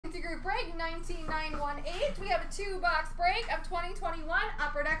group break 19918. We have a 2-box break of 2021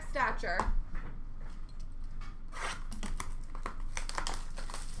 Upper Deck Stature.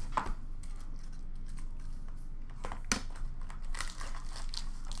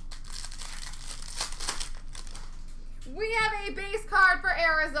 We have a base card for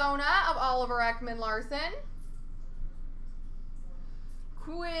Arizona of Oliver Ekman-Larsson.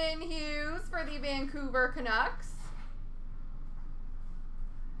 Quinn Hughes for the Vancouver Canucks.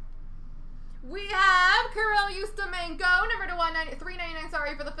 We have Kirill Ustimenko, number to 399,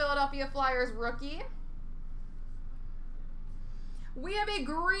 sorry, for the Philadelphia Flyers rookie. We have a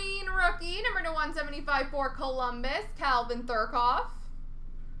green rookie, number to 175 for Columbus, Calvin Thurkoff.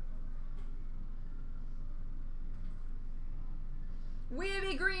 We have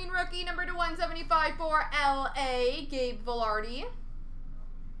a green rookie, number to 175 for LA, Gabe Vilardi.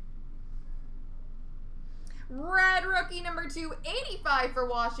 Red rookie, number 285 for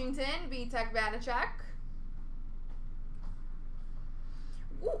Washington, Vitek Vanacek.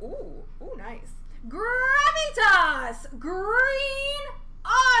 Ooh, nice. Gravitas, green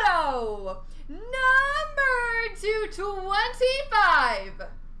auto, number 225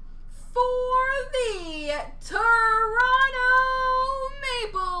 for the Toronto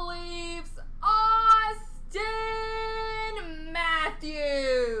Maple Leafs, Auston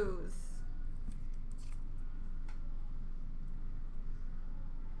Matthews.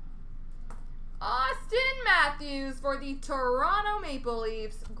 Auston Matthews for the Toronto Maple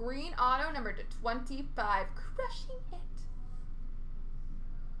Leafs, green auto, number to 25, crushing it.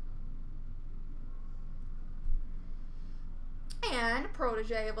 And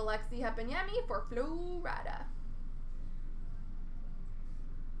protege of Alexei Heponiemi for Florida.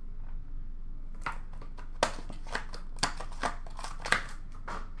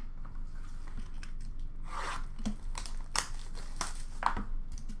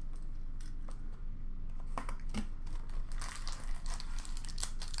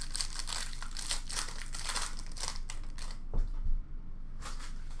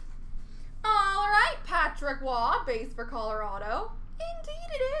 Patrick Waugh, base for Colorado.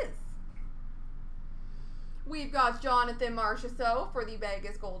 Indeed it is. We've got Jonathan Marchessault for the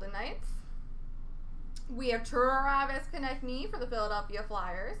Vegas Golden Knights. We have Travis Konechny for the Philadelphia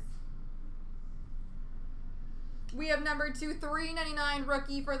Flyers. We have number 399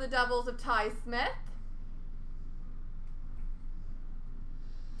 rookie for the Devils of Ty Smith.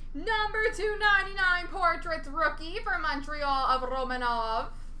 Number 299 portraits rookie for Montreal of Romanov.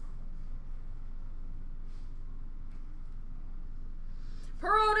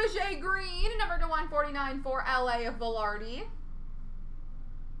 Protege green, number to 149 for LA of Vilardi.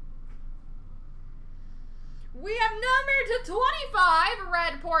 We have number to 25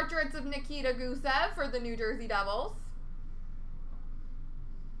 red portraits of Nikita Gusev for the New Jersey Devils.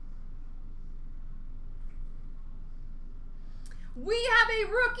 We have a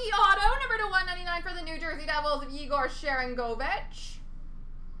rookie auto, number to 199 for the New Jersey Devils of Igor Sharangovich.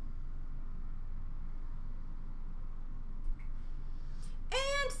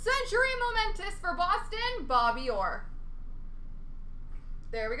 And Century Momentous for Boston, Bobby Orr.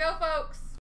 There we go, folks.